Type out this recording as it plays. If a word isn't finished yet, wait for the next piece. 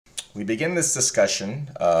We begin this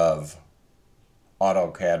discussion of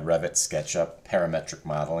Autocad, Revit, Sketchup, parametric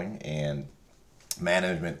modeling, and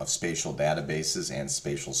management of spatial databases and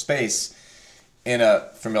spatial space in a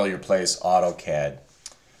familiar place, Autocad.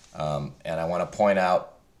 And I want to point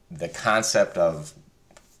out the concept of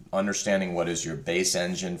understanding what is your base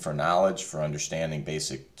engine for knowledge, for understanding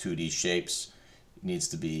basic 2D shapes, needs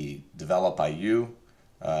to be developed by you.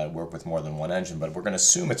 Work with more than one engine, but we're going to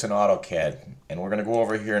assume it's an AutoCAD, and we're going to go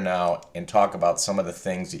over here now and talk about some of the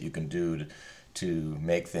things that you can do to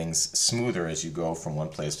make things smoother as you go from one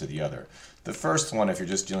place to the other. The first one, if you're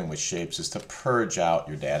just dealing with shapes, is to purge out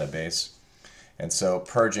your database. And so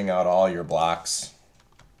purging out all your blocks.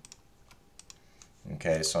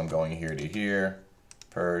 Okay, so I'm going here to here,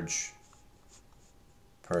 purge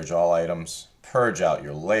all items, purge out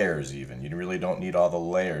your layers even. You really don't need all the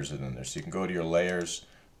layers in there. So you can go to your layers,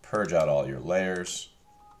 purge out all your layers,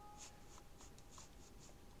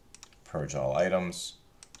 purge all items,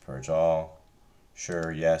 purge all,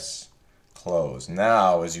 sure, yes, close.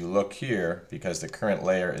 Now as you look here, because the current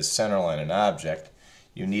layer is centerline an object,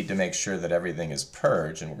 you need to make sure that everything is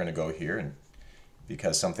purged, and we're going to go here, and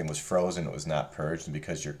because something was frozen it was not purged, and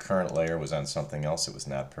because your current layer was on something else it was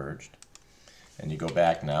not purged. And you go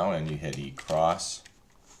back now and you hit E cross,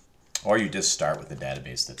 or you just start with the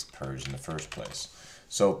database that's purged in the first place.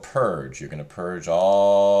 So purge, you're going to purge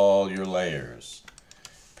all your layers,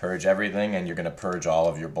 purge everything, and you're going to purge all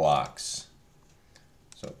of your blocks.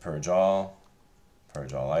 So purge all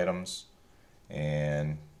items,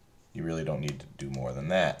 and you really don't need to do more than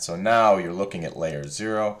that. So now you're looking at layer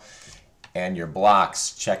 0 and your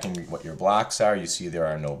blocks, checking what your blocks are. You see there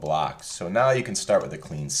are no blocks. So now you can start with a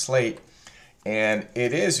clean slate. And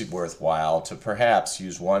it is worthwhile to perhaps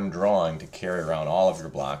use one drawing to carry around all of your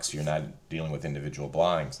blocks so you're not dealing with individual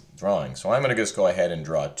drawings. So I'm going to just go ahead and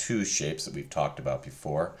draw two shapes that we've talked about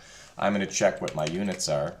before. I'm going to check what my units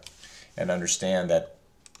are and understand that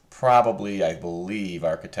probably, I believe,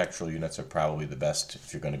 architectural units are probably the best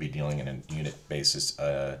if you're going to be dealing in a unit basis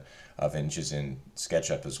of inches in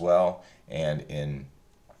SketchUp as well, and in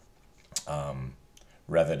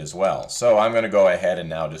Revit as well. So I'm going to go ahead and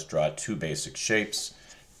now just draw two basic shapes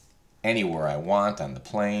anywhere I want on the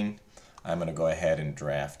plane. I'm going to go ahead and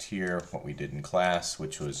draft here what we did in class,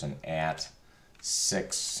 which was an at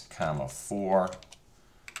 6, 4,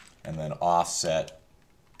 and then offset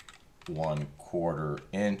 1/4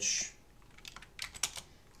 inch,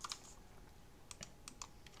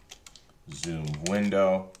 zoom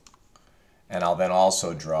window, and I'll then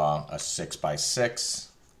also draw a 6 by 6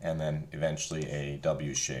 and then eventually a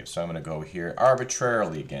W shape. So I'm going to go here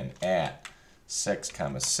arbitrarily again at 6,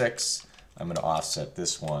 6. I'm going to offset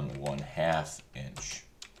this one 1/2 inch,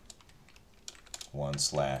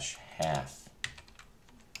 1/2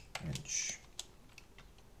 inch.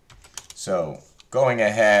 So going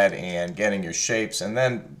ahead and getting your shapes, and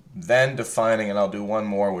then defining, and I'll do one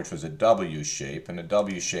more, which was a W shape. And a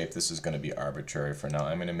W shape, this is going to be arbitrary for now.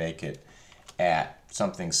 I'm going to make it at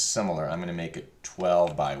something similar. I'm going to make it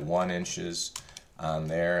 12 by 1 inches on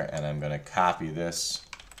there, and I'm going to copy this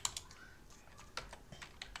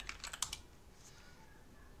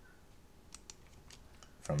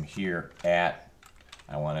from here at,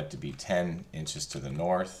 I want it to be 10 inches to the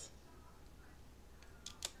north.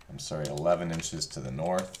 I'm sorry, 11 inches to the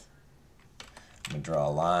north. I'm going to draw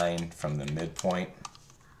a line from the midpoint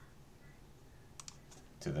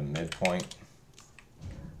to the midpoint.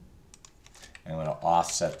 I'm going to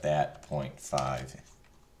offset that 0.5.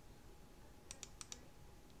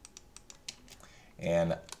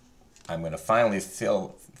 And I'm going to finally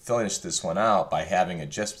finish this one out by having it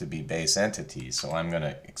just to be base entities. So I'm going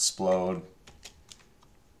to explode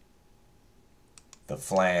the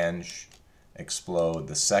flange, explode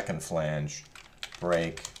the second flange,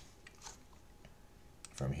 break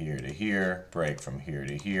from here to here, break from here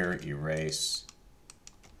to here, erase,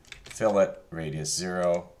 fillet, radius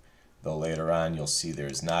 0. Though later on you'll see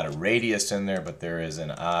there's not a radius in there, but there is an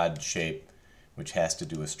odd shape which has to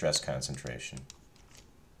do with stress concentration.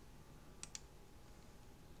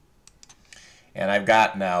 And I've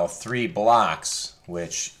got now 3 blocks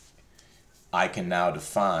which I can now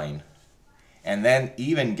define, and then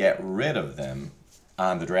even get rid of them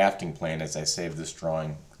on the drafting plane as I save this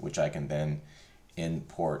drawing, which I can then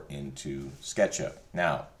import into SketchUp.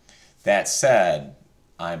 Now, that said,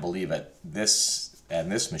 I believe at this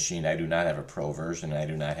machine I do not have a Pro version, and I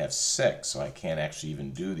do not have 6, so I can't actually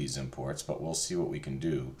even do these imports, but we'll see what we can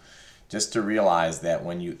do. Just to realize that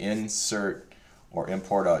when you insert or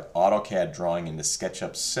import an AutoCAD drawing into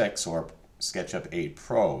SketchUp 6 or SketchUp 8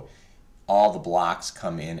 Pro, all the blocks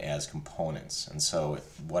come in as components. And so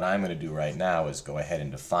what I'm going to do right now is go ahead and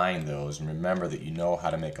define those. And remember that you know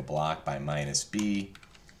how to make a block by minus b.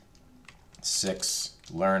 6,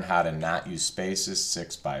 learn how to not use spaces.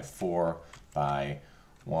 6 by 4 by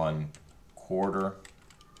 1/4.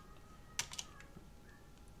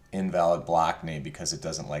 Invalid block name because it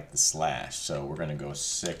doesn't like the slash. So we're going to go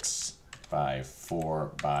 6 by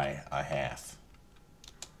 4 by 1/2.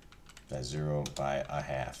 That's 0 by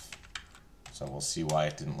 1/2. So we'll see why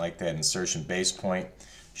it didn't like that. Insertion base point,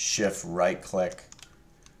 shift right click,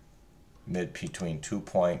 mid between 2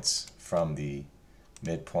 points from the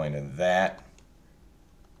midpoint of that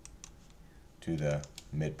to the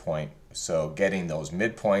midpoint. So getting those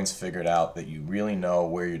midpoints figured out that you really know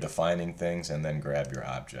where you're defining things, and then grab your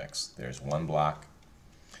objects. There's one block,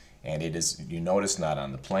 and it is, you notice, not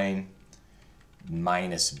on the plane.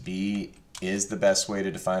 Minus b is the best way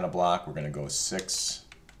to define a block. We're going to go 6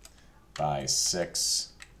 by 6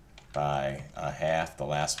 by 1/2. The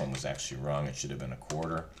last one was actually wrong. It should have been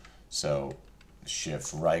 1/4. So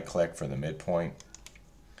shift right click for the midpoint,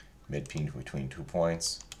 between 2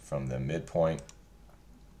 points from the midpoint.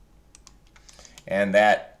 And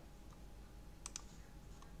that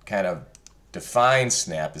kind of defined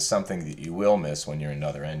snap is something that you will miss when you're in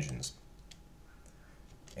other engines.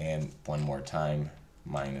 And one more time,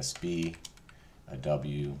 minus b, a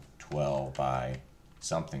W12 by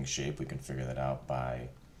something shape. We can figure that out by,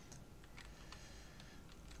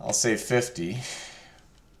 I'll say 50.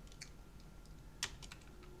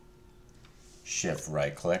 Shift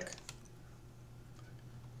right click,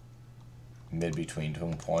 mid between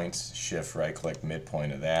 2 points, shift right click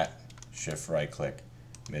midpoint of that, shift right click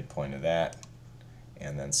midpoint of that,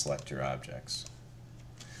 and then select your objects.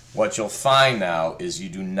 What you'll find now is you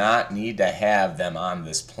do not need to have them on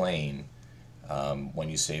this plane when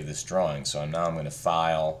you save this drawing. So now I'm going to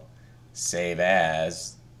File, Save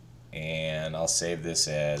As, and I'll save this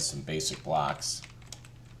as some basic blocks.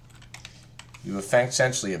 You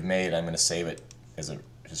essentially have made, I'm going to save it as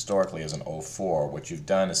historically as an 04. What you've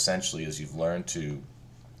done essentially is you've learned to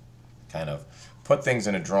kind of put things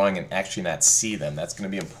in a drawing and actually not see them. That's going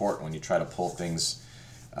to be important when you try to pull things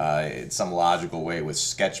in some logical way with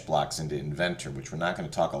sketch blocks into Inventor, which we're not going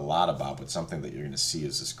to talk a lot about, but something that you're going to see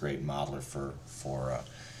is this great modeler for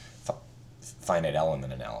finite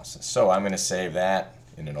element analysis. So I'm going to save that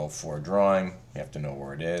in an 04 drawing. You have to know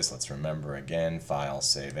where it is. Let's remember again, File,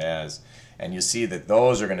 Save As. And you see that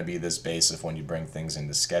those are going to be this base of when you bring things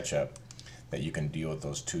into Sketchup that you can deal with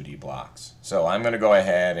those 2D blocks. So I'm going to go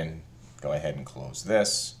ahead and close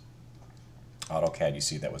this. AutoCAD, you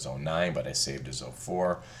see that was 09, but I saved as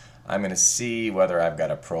 04. I'm going to see whether I've got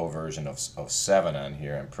a pro version of 07 on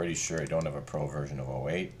here. I'm pretty sure I don't have a pro version of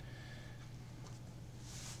 08.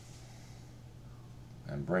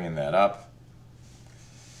 I'm bringing that up.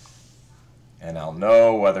 And I'll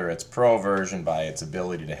know whether it's pro version by its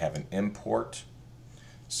ability to have an import.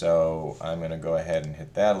 So I'm going to go ahead and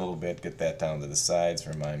hit that a little bit, get that down to the sides,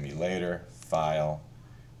 remind me later. File.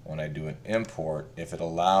 When I do an import, if it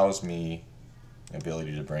allows me the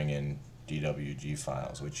ability to bring in DWG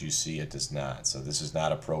files, which you see it does not. So this is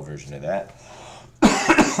not a pro version of that.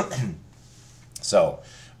 So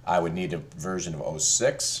I would need a version of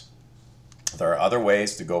 06. There are other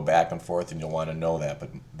ways to go back and forth, and you'll want to know that, but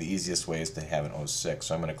the easiest way is to have an 06.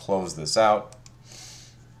 So I'm going to close this out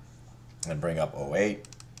and bring up 08.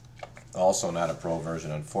 Also not a pro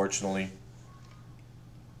version, unfortunately.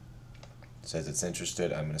 It says it's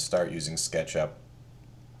interested. I'm going to start using SketchUp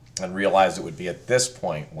and realize it would be at this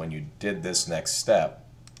point when you did this next step,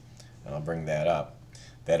 and I'll bring that up,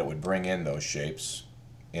 that it would bring in those shapes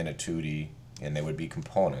in a 2D, and they would be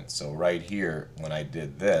components. So right here, when I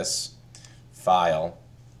did this, File,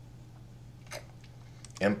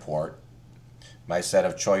 Import, my set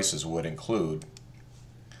of choices would include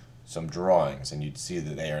some drawings, and you'd see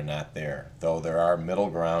that they are not there, though there are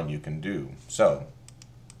middle ground you can do. So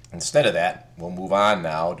instead of that, we'll move on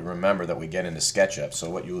now to remember that we get into SketchUp.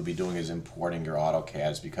 So what you will be doing is importing your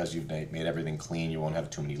AutoCADs. Because you've made everything clean, you won't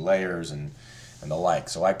have too many layers and the like.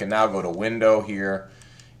 So I can now go to Window here,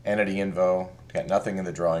 Entity Info, got nothing in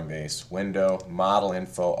the drawing base, Window, Model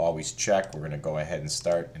Info, always check. We're going to go ahead and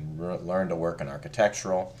start and learn to work in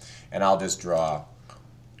architectural, and I'll just draw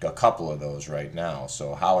a couple of those right now.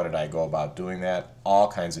 So how did I go about doing that? All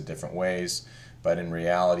kinds of different ways, but in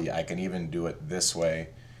reality I can even do it this way.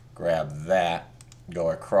 Grab that, go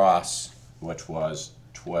across, which was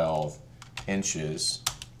 12 inches,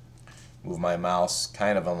 move my mouse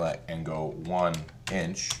kind of on that and go 1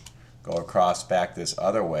 inch, go across back this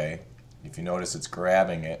other way. If you notice, it's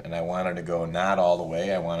grabbing it, and I wanted to go not all the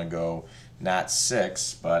way. I want to go not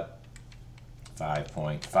 6, but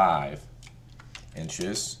 5.5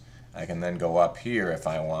 inches. I can then go up here if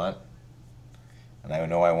I want, and I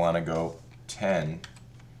know I want to go 10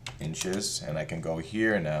 inches, and I can go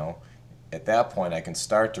here now. At that point I can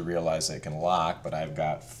start to realize I can lock, but I've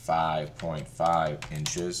got 5.5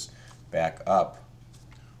 inches, back up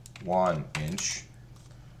 1 inch,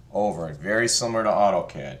 over. Very similar to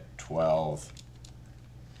Autocad. 12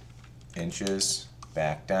 inches,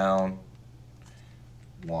 back down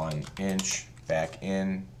 1 inch, back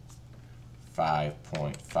in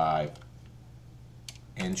 5.5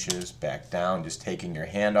 inches, back down, just taking your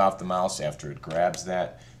hand off the mouse after it grabs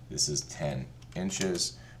that. This is 10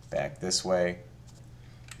 inches, back this way.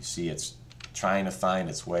 You see it's trying to find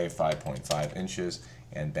its way, 5.5 inches,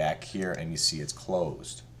 and back here, and you see it's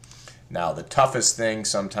closed. Now the toughest thing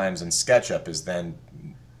sometimes in Sketchup is then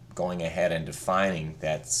going ahead and defining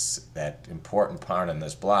that important part in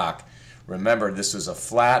this block. Remember, this is a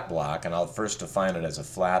flat block, and I'll first define it as a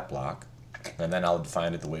flat block, and then I'll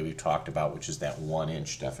define it the way we talked about, which is that 1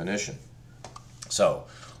 inch definition. So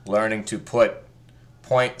learning to put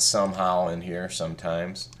points somehow in here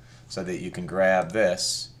sometimes so that you can grab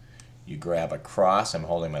this. You grab across, I'm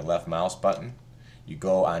holding my left mouse button, you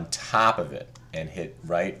go on top of it and hit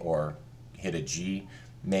right or hit a G,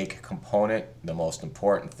 make component. The most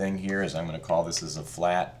important thing here is I'm going to call this as a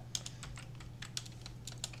flat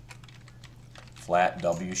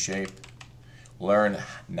W shape. Learn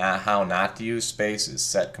how not to use spaces.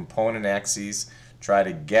 Set component axes. Try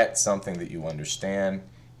to get something that you understand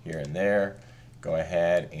here and there. Go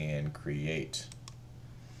ahead and create.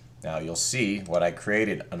 Now you'll see what I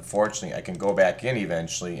created. Unfortunately, I can go back in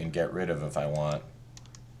eventually and get rid of, if I want,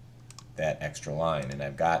 that extra line, and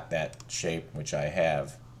I've got that shape which I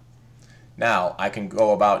have. Now I can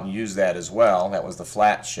go about and use that as well. That was the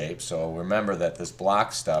flat shape, so remember that this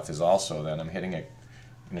block stuff is also, then I'm hitting it.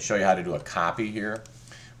 I'm going to show you how to do a copy here.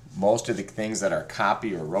 Most of the things that are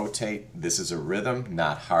copy or rotate, this is a rhythm,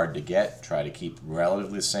 not hard to get. Try to keep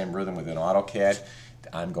relatively the same rhythm within AutoCAD.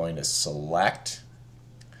 I'm going to select,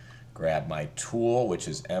 grab my tool, which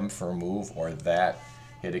is M for move, or that,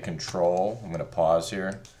 hit a control. I'm going to pause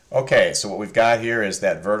here. Okay, so what we've got here is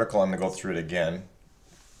that vertical. I'm going to go through it again.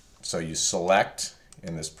 So you select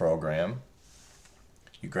in this program,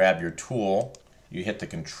 you grab your tool, you hit the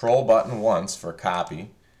control button once for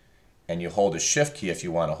copy, and you hold a shift key if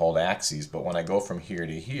you want to hold axes. But when I go from here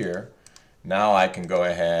to here, now I can go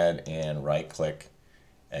ahead and right click,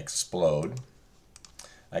 explode.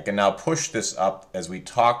 I can now push this up, as we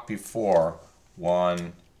talked before,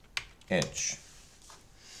 1 inch.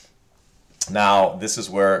 Now this is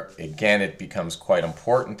where, again, it becomes quite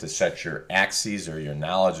important to set your axes or your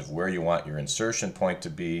knowledge of where you want your insertion point to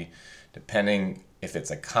be. Depending if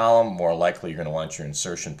it's a column, more likely you're going to want your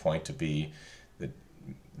insertion point to be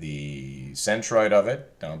the centroid of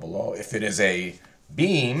it down below. If it is a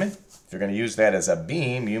beam, if you're going to use that as a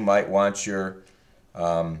beam, you might want your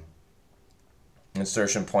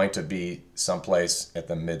insertion point to be someplace at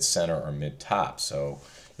the mid-center or mid-top. So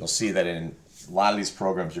you'll see that in a lot of these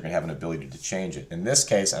programs you're going to have an ability to change it. In this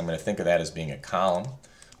case, I'm going to think of that as being a column.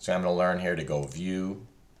 So I'm going to learn here to go View,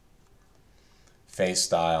 Face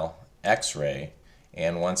Style, X-Ray,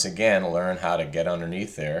 and once again learn how to get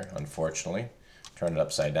underneath there, unfortunately. Turn it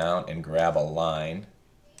upside down and grab a line.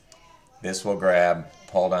 This will grab,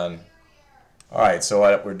 hold on. Alright, so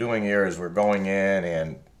what we're doing here is we're going in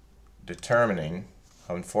and determining,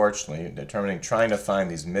 unfortunately, trying to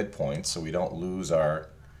find these midpoints so we don't lose our,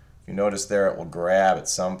 if you notice there, it will grab at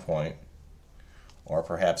some point, or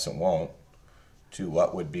perhaps it won't, to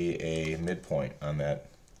what would be a midpoint on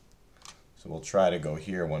that. So we'll try to go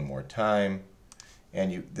here one more time.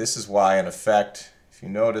 And this is why, in effect, if you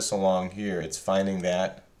notice along here, it's finding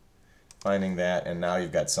that, and now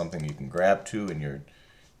you've got something you can grab to in your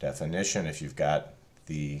definition. If you've got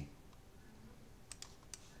the,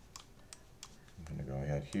 I'm going to go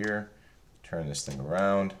ahead here, turn this thing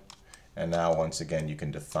around, and now once again you can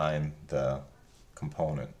define the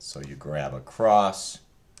component. So you grab across,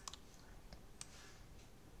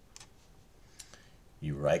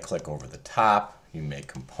 you right click over the top, you make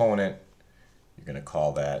component, you're going to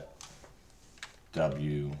call that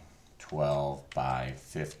W12 by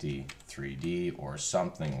 50 3D or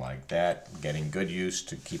something like that. Getting good use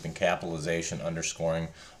to keeping capitalization, underscoring.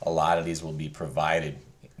 A lot of these will be provided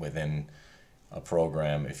within a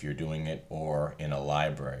program if you're doing it, or in a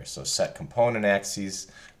library. So set component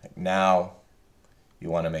axes. Now you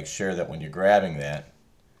want to make sure that when you're grabbing that,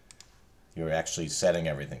 you're actually setting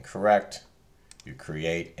everything correct. You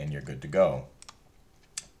create and you're good to go.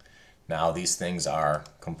 Now these things are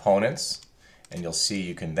components, And you'll see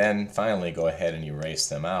you can then finally go ahead and erase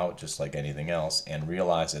them out just like anything else and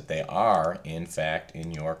realize that they are in fact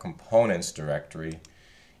in your components directory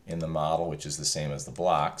in the model, which is the same as the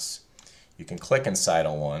blocks. You can click inside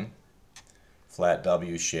of one, flat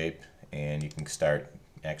W shape, and you can start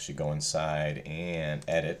actually go inside and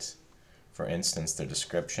edit. For instance, the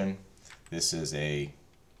description. This is a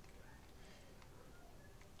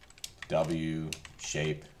W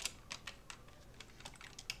shape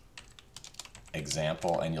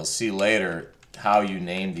example, and you'll see later how you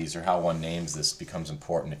name these or how one names this becomes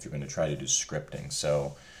important if you're going to try to do scripting.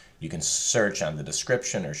 So you can search on the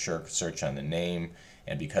description or search on the name,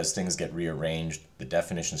 and because things get rearranged, the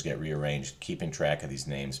definitions get rearranged, keeping track of these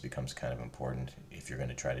names becomes kind of important if you're going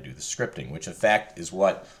to try to do the scripting, which in fact is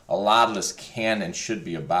what a lot of this can and should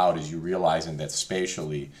be about, is you realizing that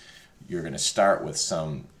spatially you're going to start with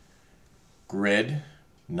some grid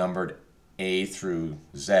numbered A through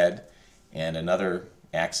Z, and another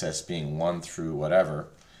axis being 1 through whatever,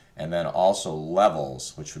 and then also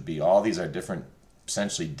levels, which would be all these are different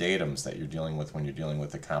essentially datums that you're dealing with when you're dealing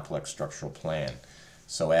with a complex structural plan.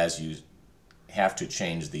 So as you have to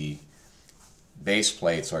change the base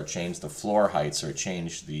plates or change the floor heights or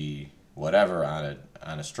change the whatever on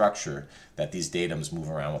a structure, that these datums move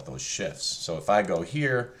around with those shifts. So if I go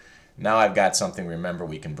here, now I've got something, remember,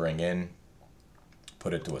 we can bring in,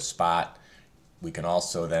 put it to a spot. We can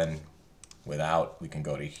also then, we can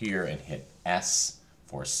go to here and hit S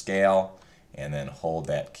for scale, and then hold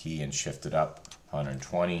that key and shift it up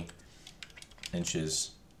 120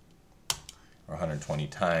 inches or 120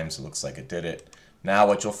 times. It looks like it did it. Now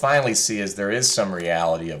what you'll finally see is there is some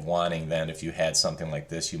reality of wanting then, if you had something like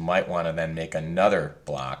this, you might want to then make another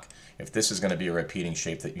block. If this is going to be a repeating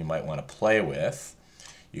shape that you might want to play with,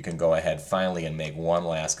 you can go ahead finally and make one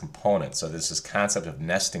last component. So this is concept of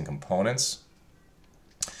nesting components.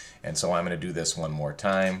 And so I'm going to do this one more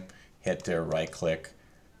time. Hit there, right click,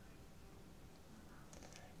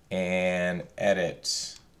 and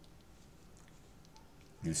edit.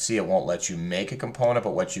 You see it won't let you make a component,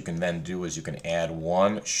 but what you can then do is you can add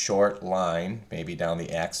one short line, maybe down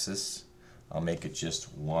the axis. I'll make it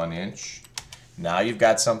just 1 inch. Now you've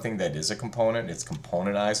got something that is a component. It's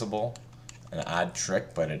componentizable. An odd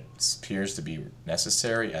trick, but it appears to be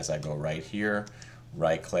necessary. As I go right here,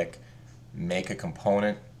 right click, make a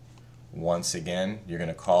component. Once again, you're going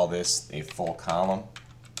to call this a full column.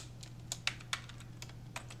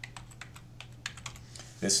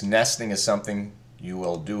 This nesting is something you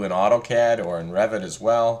will do in Autocad or in Revit as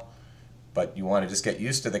well, but you want to just get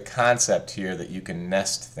used to the concept here that you can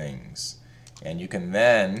nest things, and you can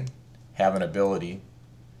then have an ability,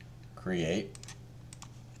 create,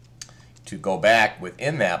 to go back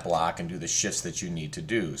within that block and do the shifts that you need to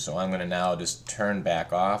do. So I'm going to now just turn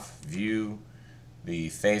back off, view the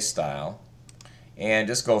face style, and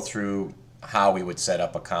just go through how we would set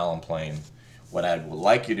up a column plane. What I would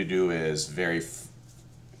like you to do is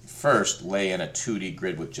first lay in a 2D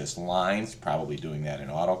grid with just lines, probably doing that in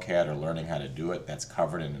AutoCAD or learning how to do it. That's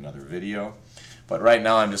covered in another video. But right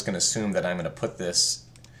now I'm just going to assume that I'm going to put this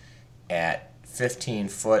at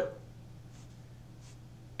 15-foot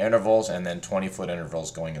intervals and then 20-foot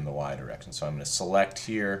intervals going in the Y direction. So I'm going to select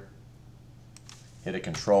here, hit a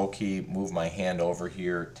control key, move my hand over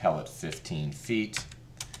here, tell it 15 feet,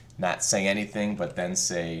 not say anything, but then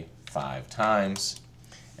say 5 times,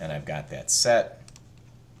 and I've got that set.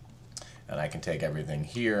 And I can take everything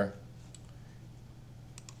here,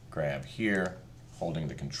 grab here, holding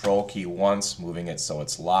the control key once, moving it so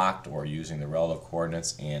it's locked, or using the relative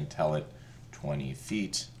coordinates, and tell it 20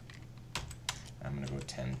 feet. I'm going to go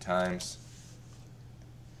 10 times.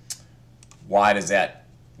 Why is that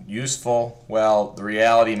useful? Well, the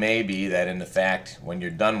reality may be that in fact, when you're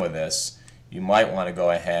done with this, you might want to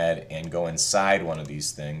go ahead and go inside one of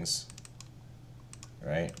these things,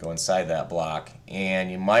 right? Go inside that block,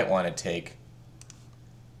 and you might want to take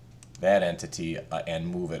that entity and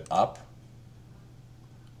move it up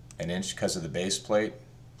an inch because of the base plate,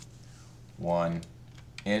 1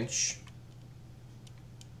 inch,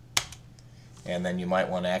 and then you might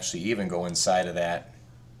want to actually even go inside of that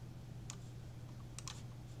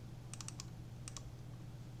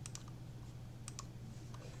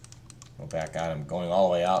go back out. I'm going all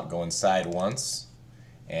the way out, go inside once,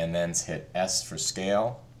 and then hit S for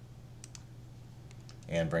scale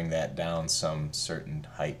and bring that down some certain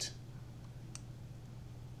height.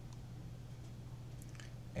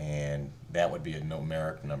 And that would be a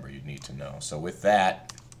numeric number you'd need to know. So with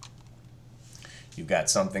that, you've got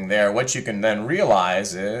something there. What you can then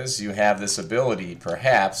realize is you have this ability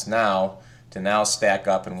perhaps now to stack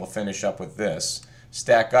up, and we'll finish up with this,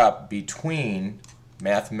 stack up between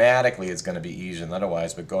Mathematically, it's going to be easier than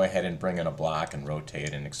otherwise, but go ahead and bring in a block and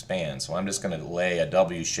rotate and expand. So I'm just going to lay a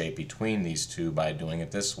W shape between these two by doing it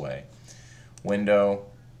this way. Window,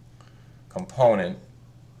 component,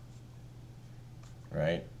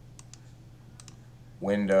 right?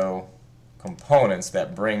 Window, components,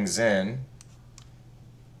 that brings in,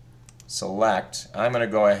 select. I'm going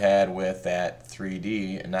to go ahead with that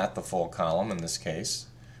 3D and not the full column in this case.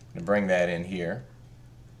 I'm going to bring that in here.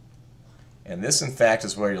 And this, in fact,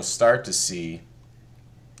 is where you'll start to see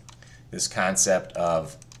this concept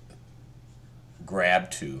of grab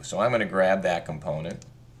to. So I'm going to grab that component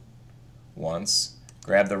once,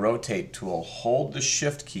 grab the rotate tool, hold the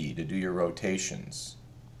shift key to do your rotations,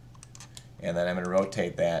 and then I'm going to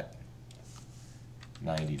rotate that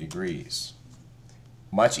 90 degrees.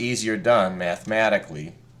 Much easier done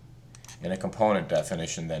mathematically in a component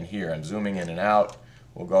definition than here. I'm zooming in and out.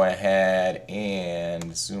 We'll go ahead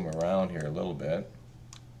and zoom around here a little bit.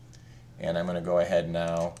 And I'm going to go ahead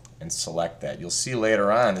now and select that. You'll see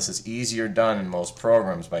later on this is easier done in most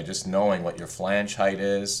programs by just knowing what your flange height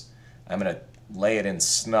is. I'm going to lay it in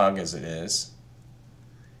snug as it is.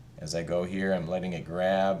 As I go here, I'm letting it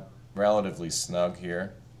grab relatively snug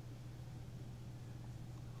here.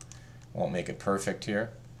 Won't make it perfect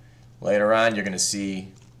here. Later on you're going to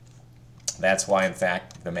see that's why, in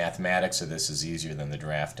fact, the mathematics of this is easier than the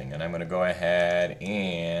drafting. And I'm going to go ahead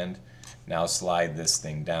and now slide this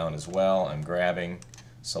thing down as well. I'm grabbing,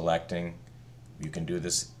 selecting. You can do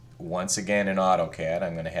this once again in Autocad.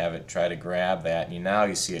 I'm going to have it try to grab that. And now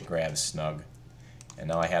you see it grab snug. And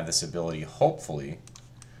now I have this ability, hopefully,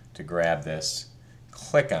 to grab this,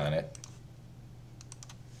 click on it,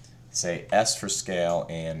 say S for scale,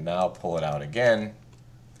 and now pull it out again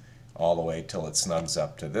all the way till it snugs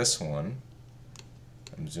up to this one.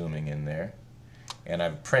 I'm zooming in there, and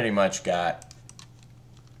I've pretty much got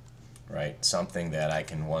something that I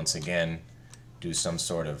can once again do some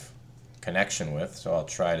sort of connection with. So I'll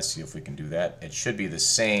try to see if we can do that. It should be the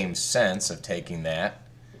same sense of taking that,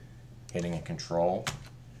 hitting a control,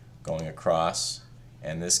 going across.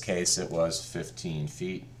 In this case it was 15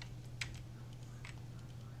 feet.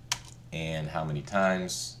 And how many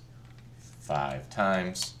times? 5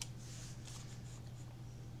 times.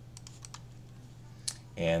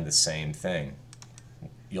 And the same thing.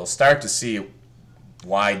 You'll start to see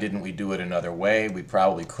why didn't we do it another way. We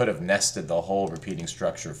probably could have nested the whole repeating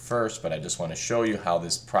structure first, but I just want to show you how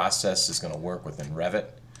this process is going to work within Revit.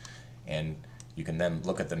 And you can then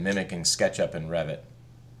look at the mimicking SketchUp in Revit,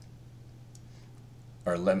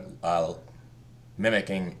 or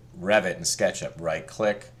mimicking Revit in SketchUp. Right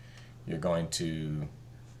click, you're going to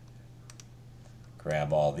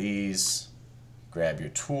grab all these, grab your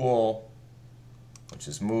tool, which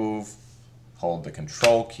is move, hold the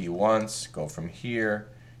control key once, go from here.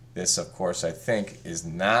 This, of course, I think is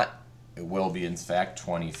not, it will be in fact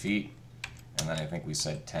 20 feet, and then I think we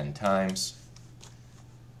said 10 times.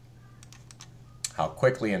 How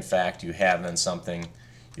quickly, in fact, you have then something,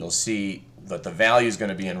 you'll see that the value is going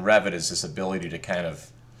to be in Revit is this ability to kind of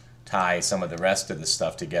tie some of the rest of the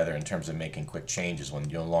stuff together in terms of making quick changes when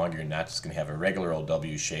no longer you're not just going to have a regular old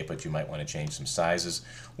W shape, but you might want to change some sizes.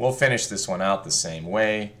 We'll finish this one out the same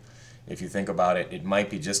way. If you think about it, it might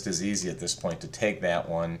be just as easy at this point to take that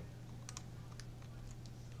one,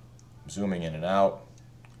 zooming in and out,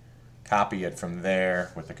 copy it from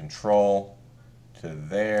there with the control to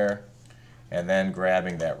there, and then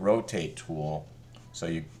grabbing that rotate tool. So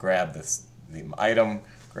you grab the item,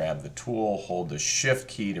 grab the tool, hold the shift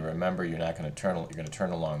key to remember you're not going to turn, you're going to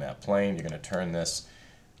turn along that plane. You're going to turn this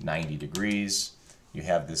 90 degrees. You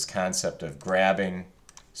have this concept of grabbing,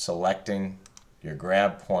 selecting your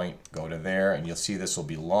grab point, go to there, and you'll see this will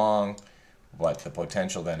be long, but the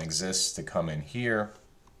potential then exists to come in here.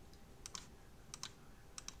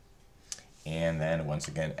 And then once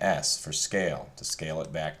again S for scale, to scale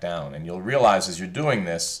it back down. And you'll realize as you're doing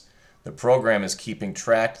this, the program is keeping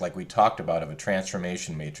track, like we talked about, of a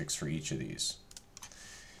transformation matrix for each of these.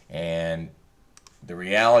 And the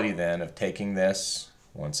reality then of taking this,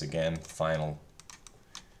 once again, final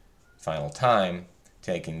time,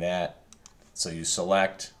 taking that, so you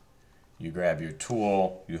select, you grab your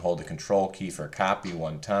tool, you hold the control key for copy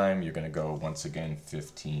one time, you're going to go once again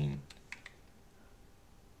 15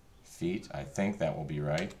 feet. I think that will be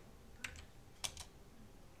right.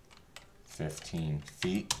 15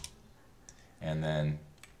 feet. And then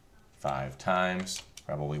 5 times,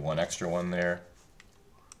 probably one extra one there.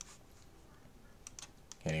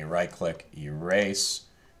 Can you right click, erase,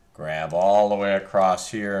 grab all the way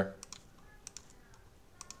across here.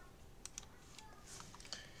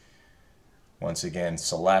 Once again,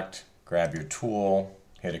 select, grab your tool,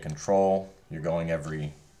 hit a control, you're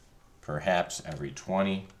going perhaps every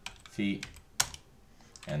 20 feet,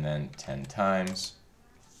 and then 10 times.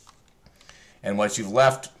 And what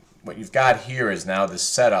you've got here is now this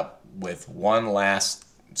setup with one last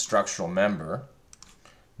structural member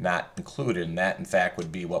not included, and that in fact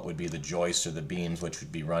would be what would be the joists or the beams which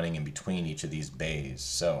would be running in between each of these bays.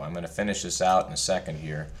 So I'm going to finish this out in a second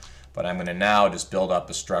here, but I'm going to now just build up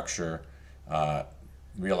a structure,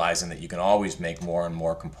 realizing that you can always make more and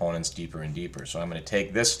more components deeper and deeper. So I'm going to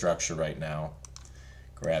take this structure right now,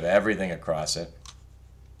 grab everything across it,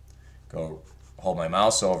 go hold my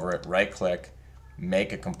mouse over it, right click,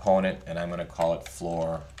 make a component, and I'm going to call it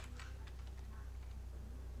floor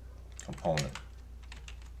component.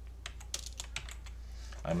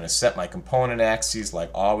 I'm going to set my component axes,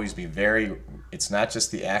 like always, it's not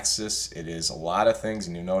just the axis, it is a lot of things,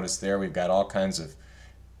 and you notice there we've got all kinds of,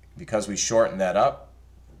 because we shorten that up,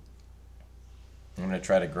 I'm going to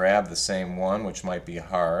try to grab the same one, which might be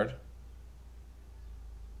hard.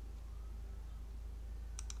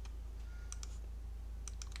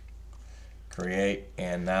 Create,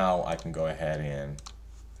 and now I can go ahead and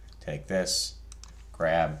take this,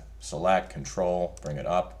 grab, select, control, bring it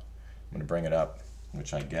up. I'm going to bring it up,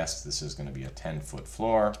 which I guess this is going to be a 10-foot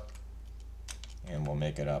floor, and we'll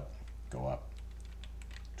make it go up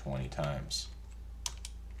 20 times.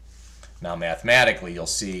 Now mathematically you'll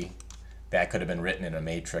see that could have been written in a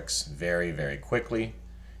matrix very, very quickly,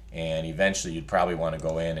 and eventually you'd probably want to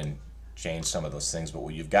go in and change some of those things. But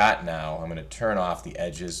what you've got now, I'm going to turn off the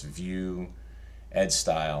edges, view, edge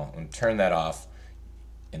style, and turn that off,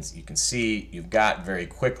 and you can see you've got very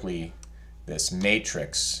quickly this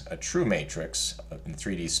matrix, a true matrix in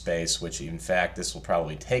 3D space, which in fact this will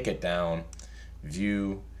probably take it down,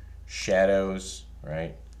 view, shadows,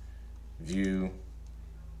 right, view,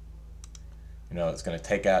 it's going to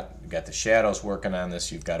take out, you've got the shadows working on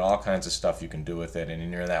this, you've got all kinds of stuff you can do with it,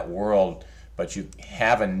 and you're in that world, but you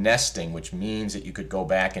have a nesting, which means that you could go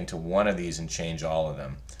back into one of these and change all of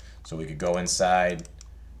them. So we could go inside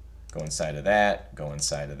of that, go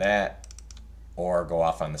inside of that, or go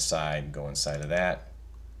off on the side, go inside of that,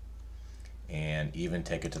 and even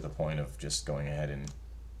take it to the point of just going ahead and,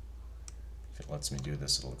 if it lets me do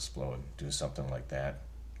this, it'll explode, do something like that.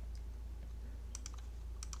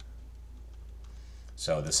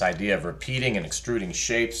 So this idea of repeating and extruding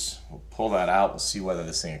shapes, we'll pull that out, we'll see whether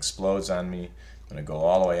this thing explodes on me. I'm going to go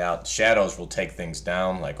all the way out. Shadows will take things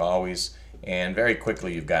down like always, and very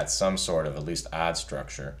quickly you've got some sort of at least odd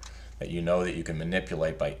structure that you know that you can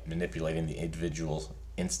manipulate by manipulating the individual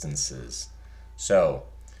instances. So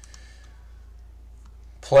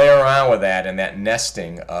play around with that and that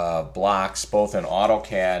nesting of blocks both in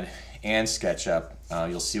Autocad and Sketchup.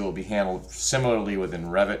 You'll see will be handled similarly within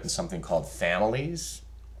Revit in something called families.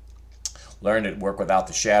 Learn to work without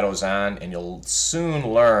the shadows on, and you'll soon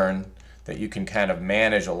learn that you can kind of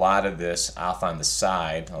manage a lot of this off on the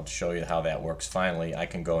side. I'll show you how that works finally. I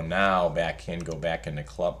can go now go back into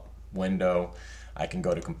club window. I can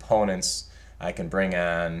go to components. I can bring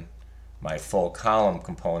on my full column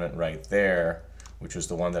component right there, which was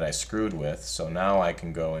the one that I screwed with. So now I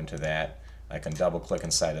can go into that. I can double click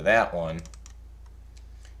inside of that one,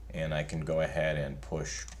 and I can go ahead and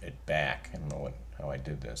push it back. I don't know how I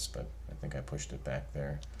did this, but I think I pushed it back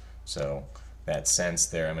there. So that sense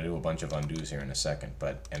there, I'm going to do a bunch of undos here in a second,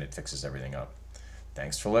 and it fixes everything up.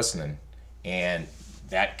 Thanks for listening. And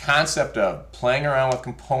that concept of playing around with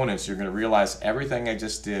components, you're going to realize everything I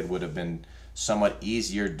just did would have been somewhat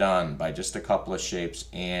easier done by just a couple of shapes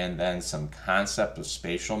and then some concept of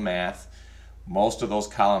spatial math. Most of those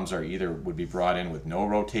columns would be brought in with no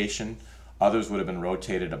rotation. Others would have been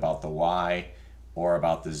rotated about the Y or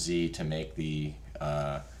about the Z to make the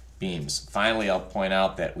beams. Finally, I'll point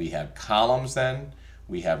out that we have columns then,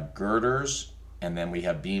 we have girders, and then we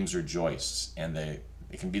have beams or joists. And it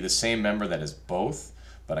can be the same member that is both,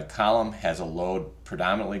 but a column has a load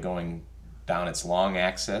predominantly going down its long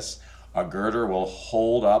axis. A girder will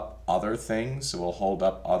hold up other things, it will hold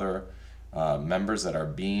up other members that are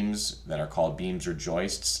beams, that are called beams or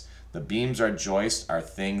joists. The beams or joists are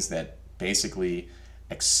things that basically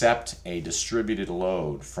accept a distributed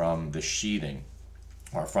load from the sheathing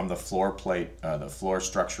or from the floor plate, the floor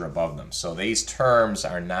structure above them. So these terms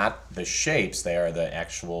are not the shapes, they are the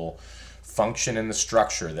actual function in the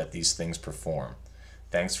structure that these things perform.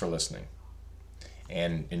 Thanks for listening.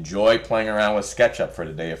 And enjoy playing around with SketchUp for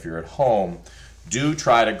today. If you're at home, do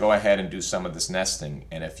try to go ahead and do some of this nesting.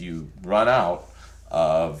 And if you run out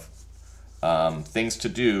of things to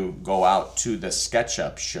do, go out to the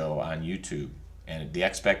SketchUp show on YouTube. And the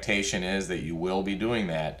expectation is that you will be doing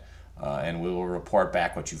that and we will report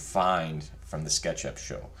back what you find from the Sketchup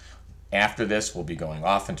show. After this, we'll be going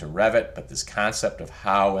off into Revit, but this concept of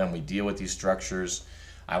how and we deal with these structures,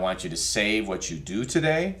 I want you to save what you do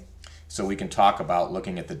today so we can talk about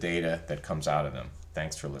looking at the data that comes out of them.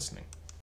 Thanks for listening.